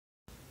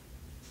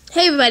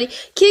Hey everybody,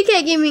 Kit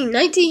Kat Gaming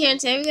 19 here, and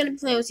today we're going to be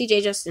playing with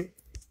CJ Justin.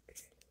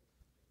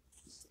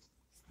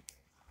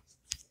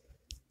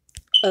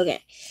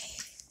 Okay.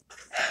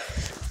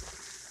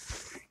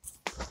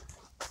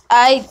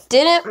 I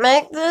didn't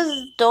make this,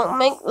 don't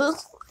make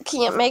this,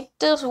 can't make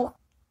this.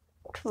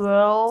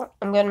 Well,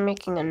 I'm going to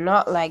making a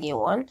not laggy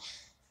one.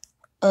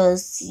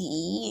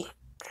 C,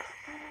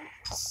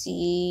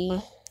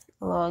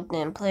 logged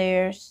in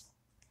players,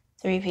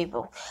 3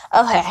 people.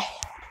 Okay.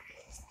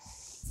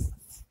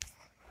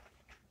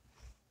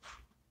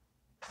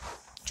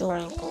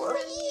 Join board.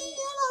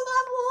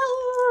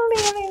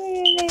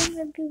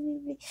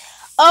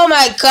 Oh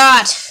my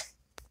god!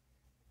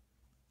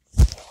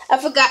 I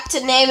forgot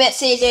to name it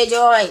CJ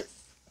Join. Who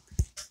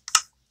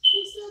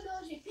still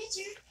knows your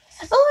picture?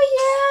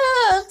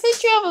 Oh yeah, a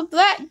picture of a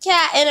black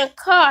cat in a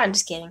car. I'm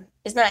just kidding.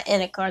 It's not in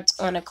a car, it's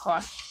on a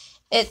car.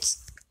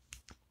 It's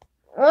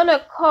on a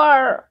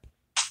car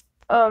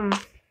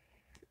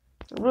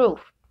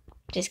roof.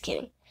 Just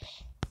kidding.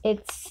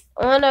 It's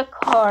on a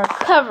car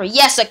cover.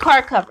 Yes, a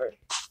car cover.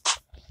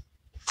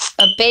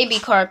 A baby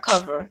car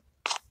cover.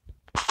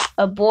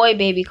 A boy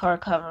baby car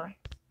cover.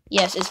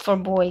 Yes, it's for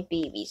boy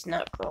babies,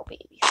 not girl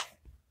babies.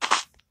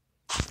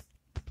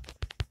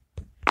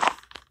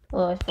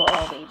 Well, it's for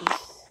all babies.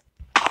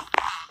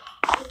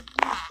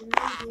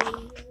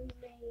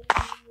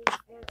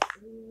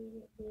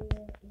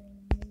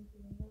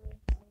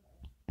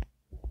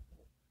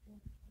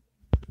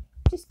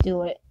 Just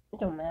do it. It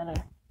don't matter.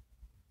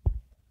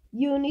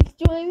 You need to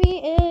join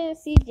me, and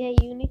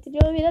CJ, you need to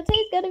join me. That's how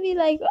he's gonna be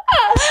like,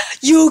 ah,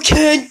 you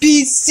can't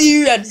be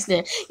serious.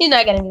 He's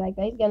not gonna be like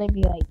that. He's gonna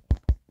be like,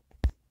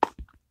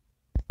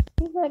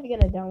 he's not even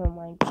gonna download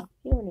Minecraft.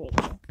 You don't need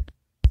to.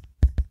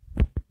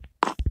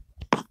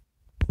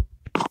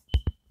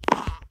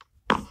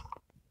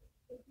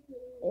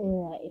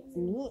 It's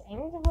me. I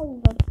don't know how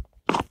you got it.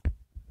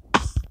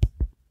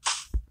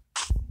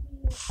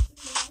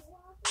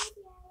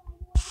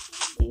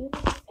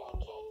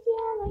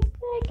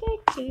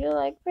 Do you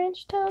like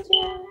French toast?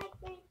 Yeah.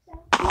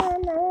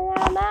 No,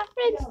 not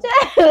French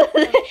toast.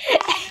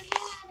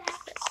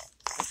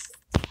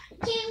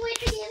 Can't wait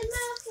to get a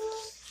mouthful.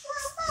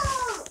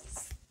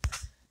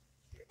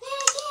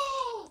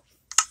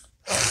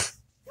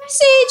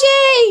 CJ!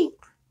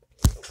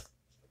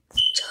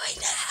 Join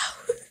now.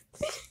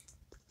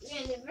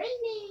 Yeah, the first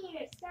thing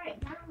you start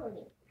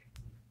downloading.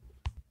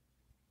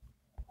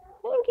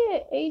 Look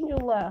at Angel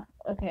left.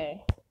 Okay.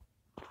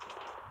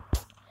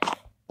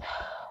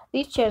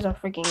 These chairs are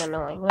freaking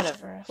annoying.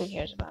 Whatever. Who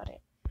cares about it?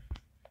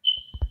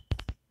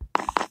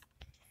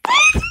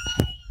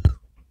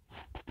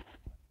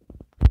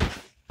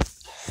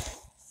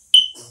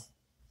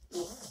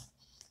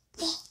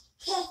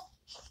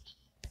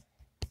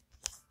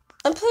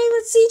 I'm playing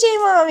with CJ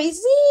Mommy,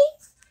 see?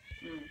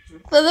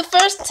 For the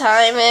first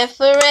time and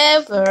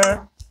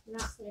forever.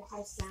 Not for the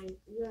first time.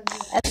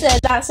 I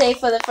said not say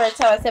for the first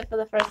time, I said for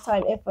the first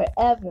time and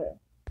forever.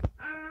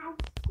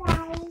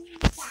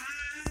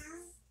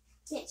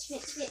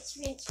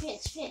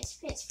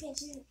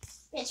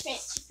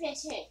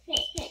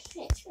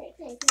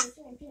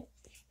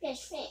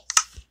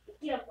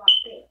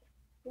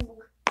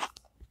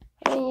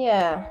 And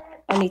yeah,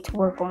 I need to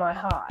work on my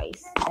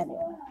highs.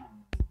 Anyway.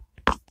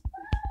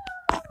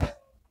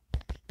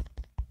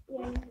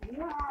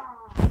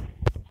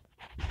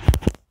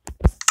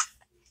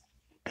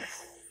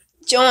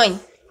 Join.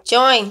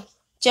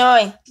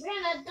 Brenda,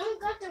 don't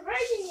got the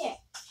version yet.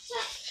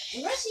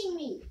 Stop rushing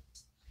me.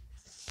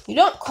 You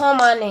don't call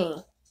my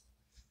name.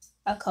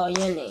 I call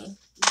your name.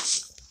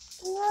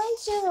 You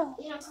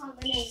don't call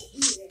my name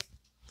either.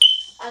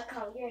 I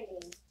call your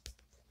name.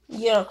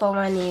 You don't call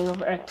my name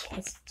over a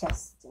kiss,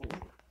 Justin.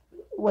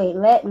 Wait,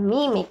 let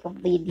me make a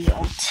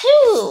video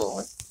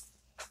too.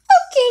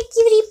 Okay,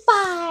 cutie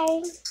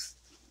pie.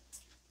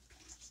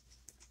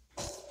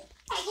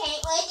 I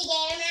can't wait to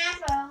get an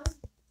apple.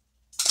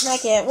 I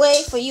can't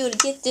wait for you to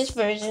get this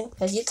version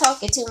because you're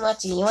talking too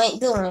much and you ain't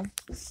doing.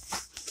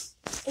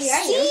 Here I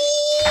am.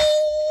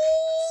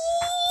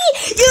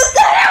 You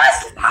said I was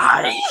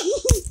naughty.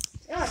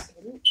 No, I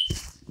didn't.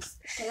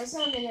 Because I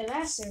saw him in the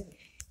last server.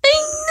 I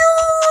know.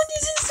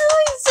 This is so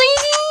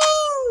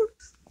exciting.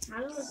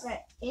 How was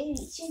that? It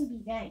shouldn't be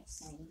that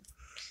exciting.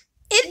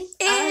 It is.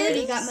 I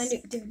already got my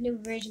new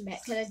version back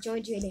because I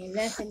joined you and then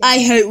left. And I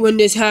hate when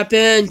this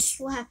happens.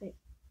 What happened?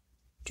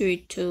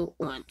 3, 2,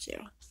 1,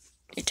 0.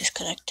 It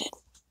disconnected.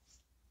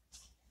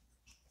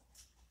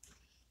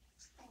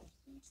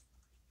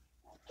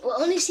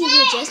 Well, only see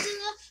you Justin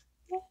left?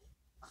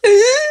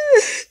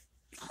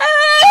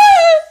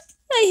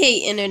 I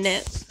hate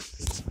internet.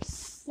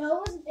 No, it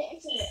wasn't the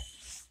internet.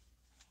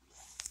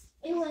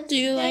 It was. Do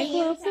you like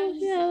waffles?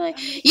 Yeah, like.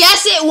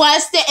 Yes, it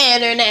was the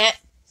internet.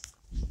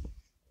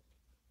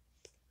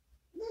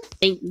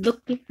 Ain't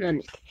looking on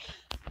it.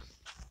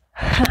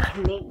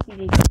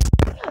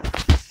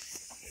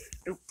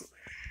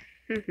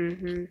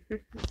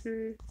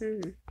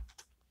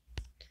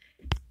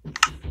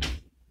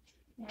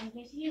 I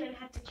guess you would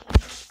have to change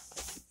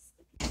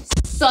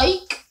it.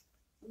 Psych.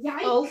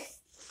 Yikes. Oh.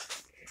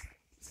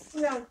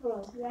 No,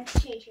 we have to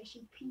change her. She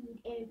peed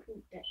and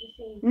pooped at the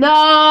same time.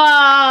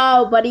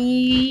 No,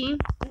 buddy.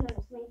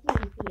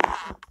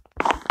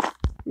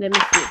 Let me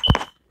see.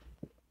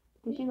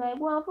 Is she like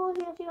waffles?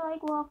 Yeah, she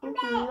like waffles.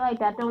 Do you like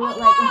that? Don't look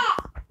like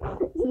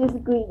this is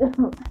green.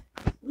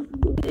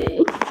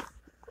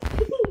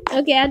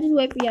 Okay, I'll just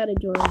wait for y'all to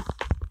join.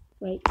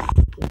 Right.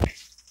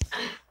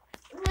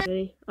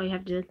 Ready? All you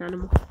have to do is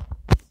animal.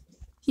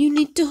 You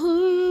need to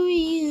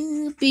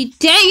hurry up. Dang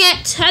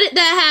it! How did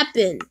that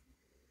happen?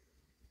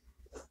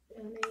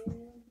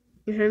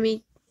 You heard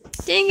me?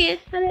 Dang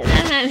it! How did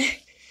that happen?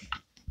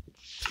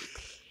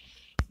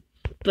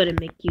 But it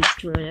make you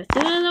join. As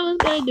soon as I was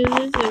gonna do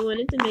this, I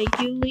wanted to make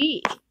you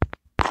leave.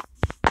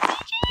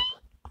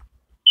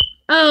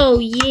 Oh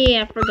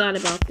yeah, I forgot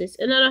about this.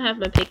 And I don't have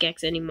my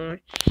pickaxe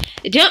anymore.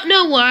 I don't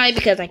know why,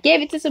 because I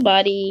gave it to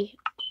somebody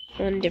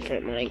on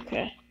different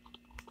Minecraft.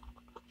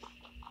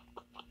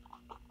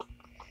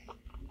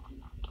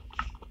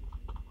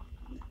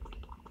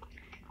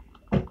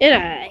 And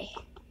I.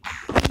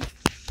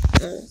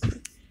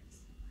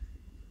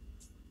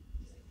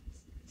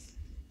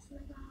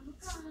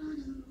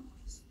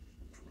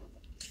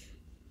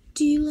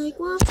 Do you like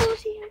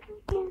waffles?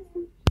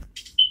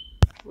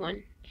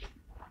 One.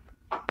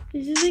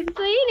 This is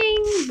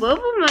exciting. Both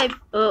of my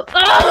oh my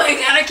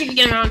god, I keep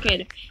getting wrong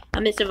character.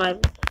 I'm in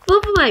survival.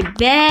 Both of my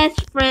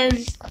best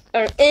friends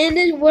are in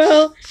this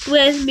world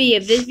with me.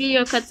 If this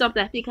video cuts off,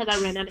 that's because I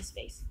ran out of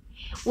space.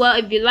 Well,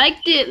 if you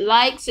liked it,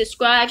 like,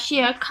 subscribe,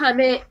 share,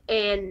 comment,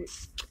 and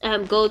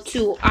go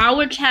to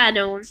our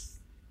channel.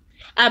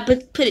 I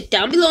put it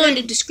down below in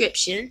the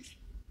description.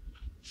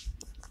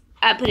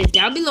 And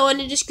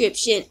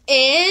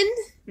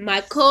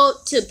my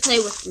code to play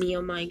with me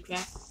on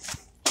Minecraft.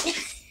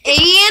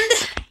 And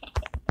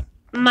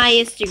my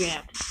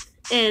Instagram.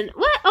 And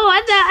what? Oh,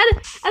 I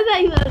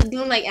thought you were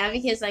doing like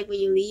advocates, like when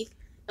you leave,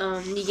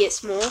 you get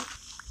small.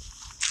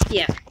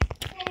 Yeah.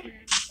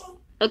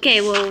 Okay,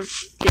 well.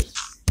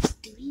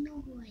 Do we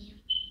know who I am?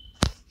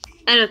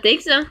 I don't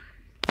think so.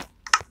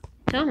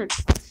 Tell him.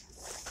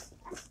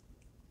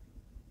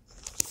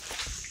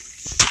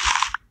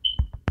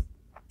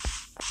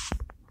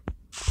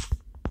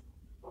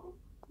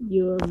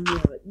 You're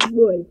my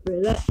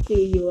boyfriend. That's who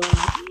you are.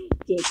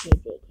 JK.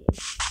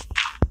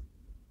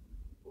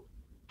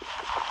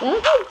 That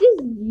was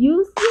just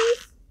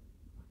useless.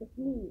 It's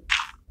me,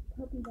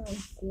 puppydog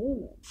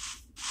gamer.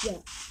 Yeah,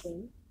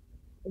 thing.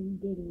 And you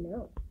didn't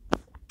know.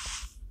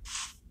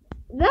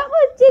 That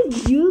was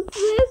just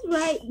useless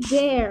right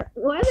there.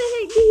 Why the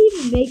heck did he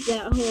even make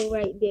that hole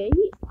right there?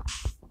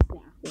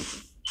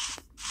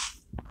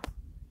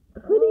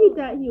 Who did he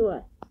thought he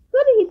was?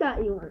 What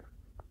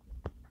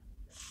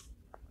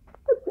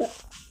the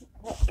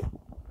heck?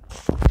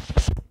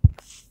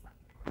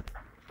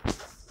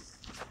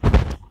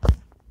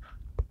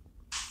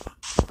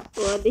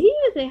 Well, did he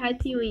even say hi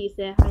to you when you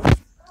said hi?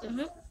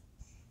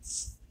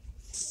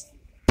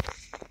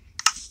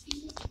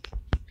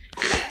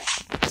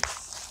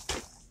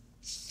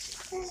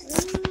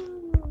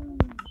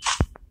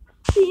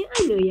 See, I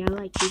know y'all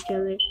like each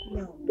other.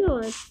 No. Go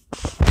on.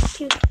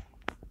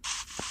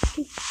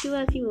 Who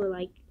else you would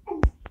like?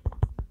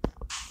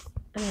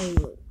 I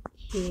don't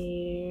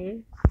care.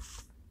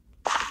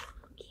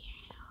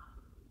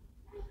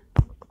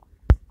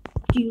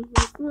 Do you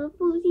like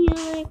waffles? Yeah, I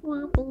like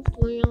waffles.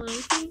 Do you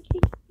like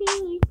pancakes? Yeah, I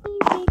like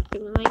pancakes. Do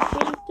you like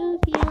French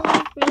toast? Yeah, I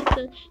like French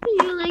toast. Do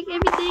you like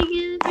everything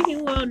in the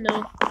freaking world? No.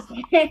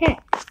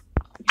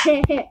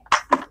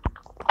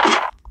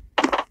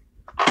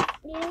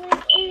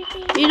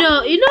 You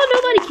know,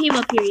 nobody came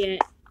up here yet.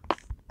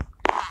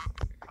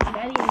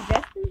 Not even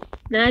Justin?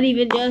 Not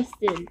even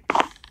Justin.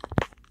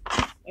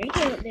 You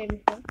came up there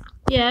before.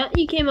 Yeah,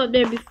 he came up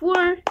there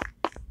before.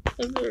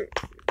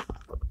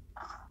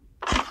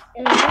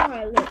 And I know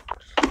how it looks.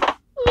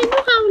 You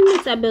know how it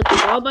looks. I built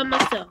it all by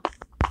myself.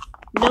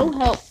 No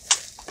help.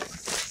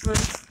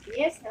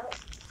 Yes, help.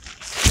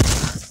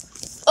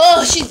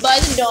 Oh, she's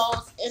buying the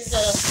dolls and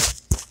the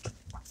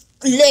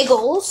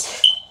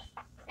Legos.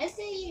 I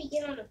say you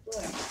get on the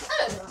floor. I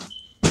don't know.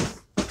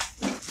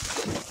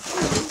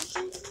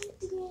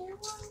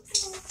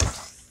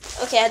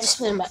 Okay, I just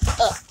put them back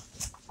up.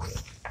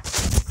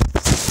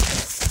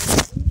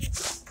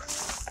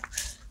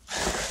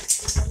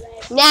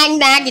 Nag.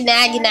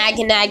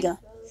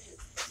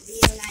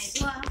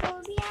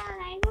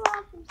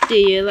 Do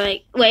you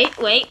like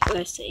wait,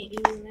 let's see. Do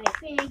you like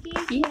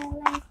pancakes? Yeah, I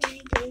like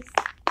pancakes.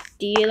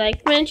 Do you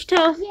like French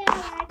toast? Yeah,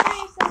 I like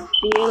French toast.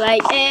 Do you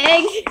like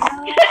eggs? No, I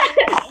like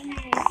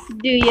eggs.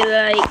 Do you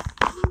like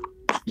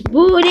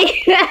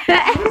booty?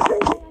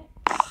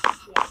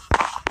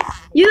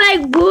 You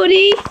like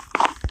booty?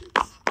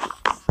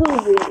 Who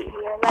booty?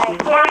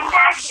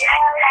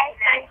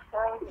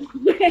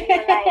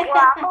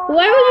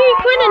 Why were you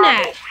recording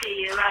that?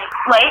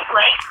 Wait.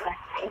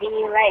 Do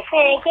you like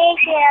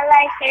pancakes? Yeah, I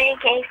like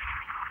pancakes.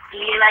 Do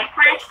you like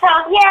French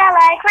toast? Yeah, I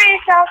like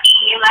French toast.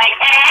 Do you like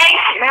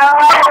eggs? No,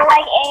 I don't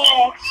like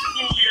eggs.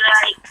 Do you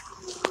like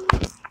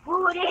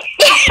booty?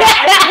 Yes, I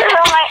do.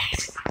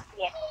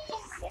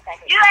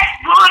 You like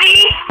booty?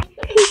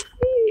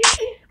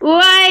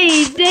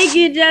 Thank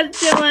you,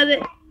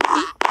 Justin.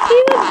 He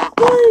was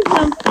doing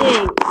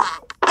something.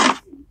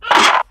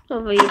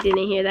 Hopefully you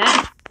didn't hear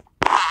that.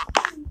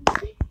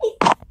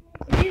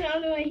 Is he the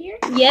only one here?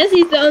 Yes,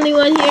 he's the only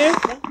one here.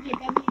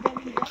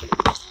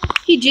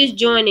 He just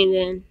joining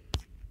then.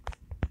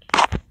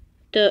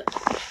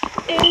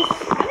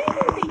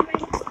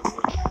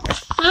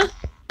 Huh?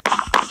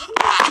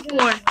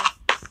 4.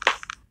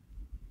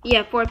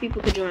 Yeah, 4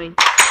 people could join.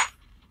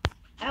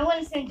 I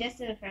want to send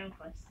Justin a friend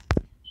request.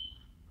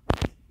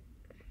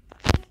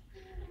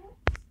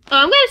 Oh,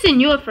 I'm gonna send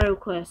you a friend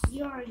request.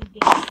 You already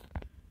did.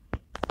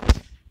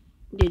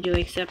 Did you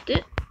accept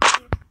it?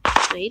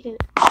 No, you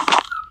didn't.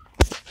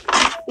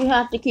 You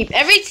have to keep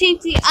everything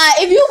to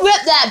if you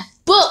rip that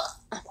book,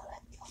 I'm gonna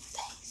rip your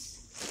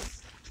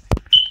face.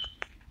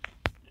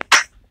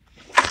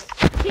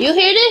 You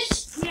hear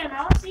this? Yeah,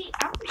 no, see,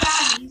 I forgot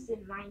how to use it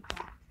in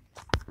Minecraft.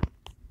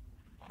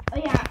 Oh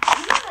yeah,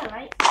 you know that,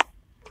 right?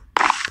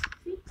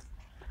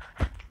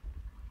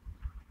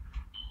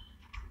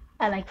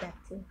 I like that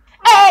too.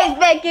 Eggs,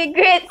 bacon,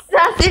 grits,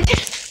 sausage.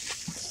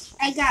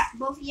 I got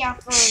both of y'all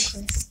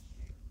phones.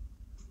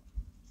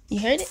 You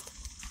heard it?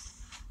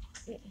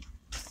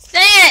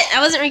 Dang it! I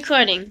wasn't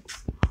recording.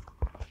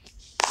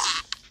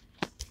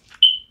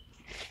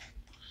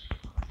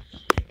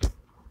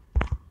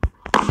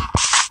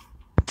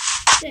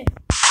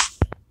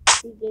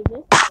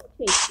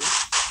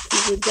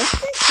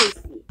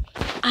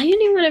 I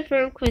only want to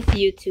friend request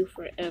you two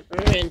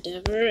forever and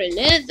ever and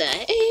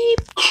ever.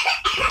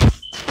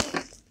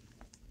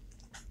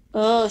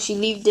 Oh, she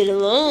left it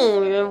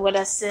alone. Remember what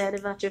I said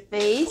about your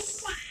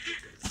face?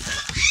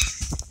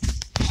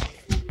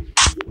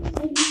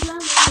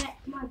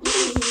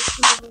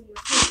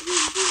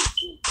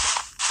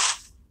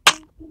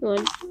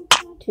 One,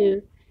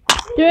 2,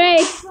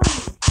 3.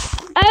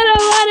 I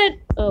don't want it.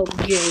 Oh,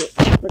 great.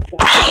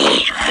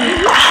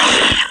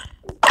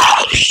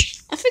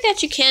 I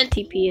forgot you can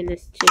TP in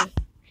this too.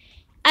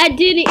 I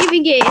didn't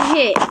even get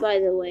hit, by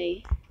the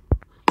way.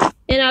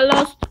 And I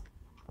lost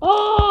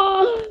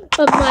all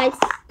of my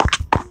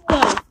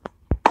stuff.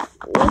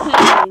 What's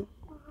happening?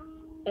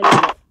 I don't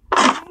know.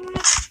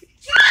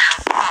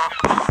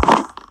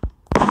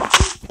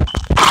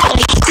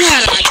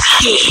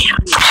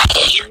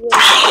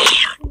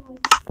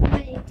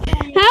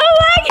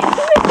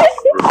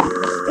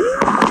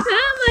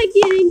 How am I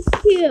getting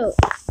killed?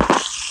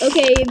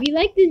 Okay, if you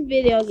like this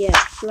video, yeah,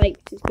 like,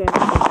 subscribe,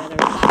 and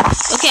comment.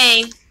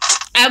 Okay,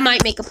 I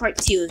might make a part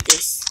 2 of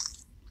this.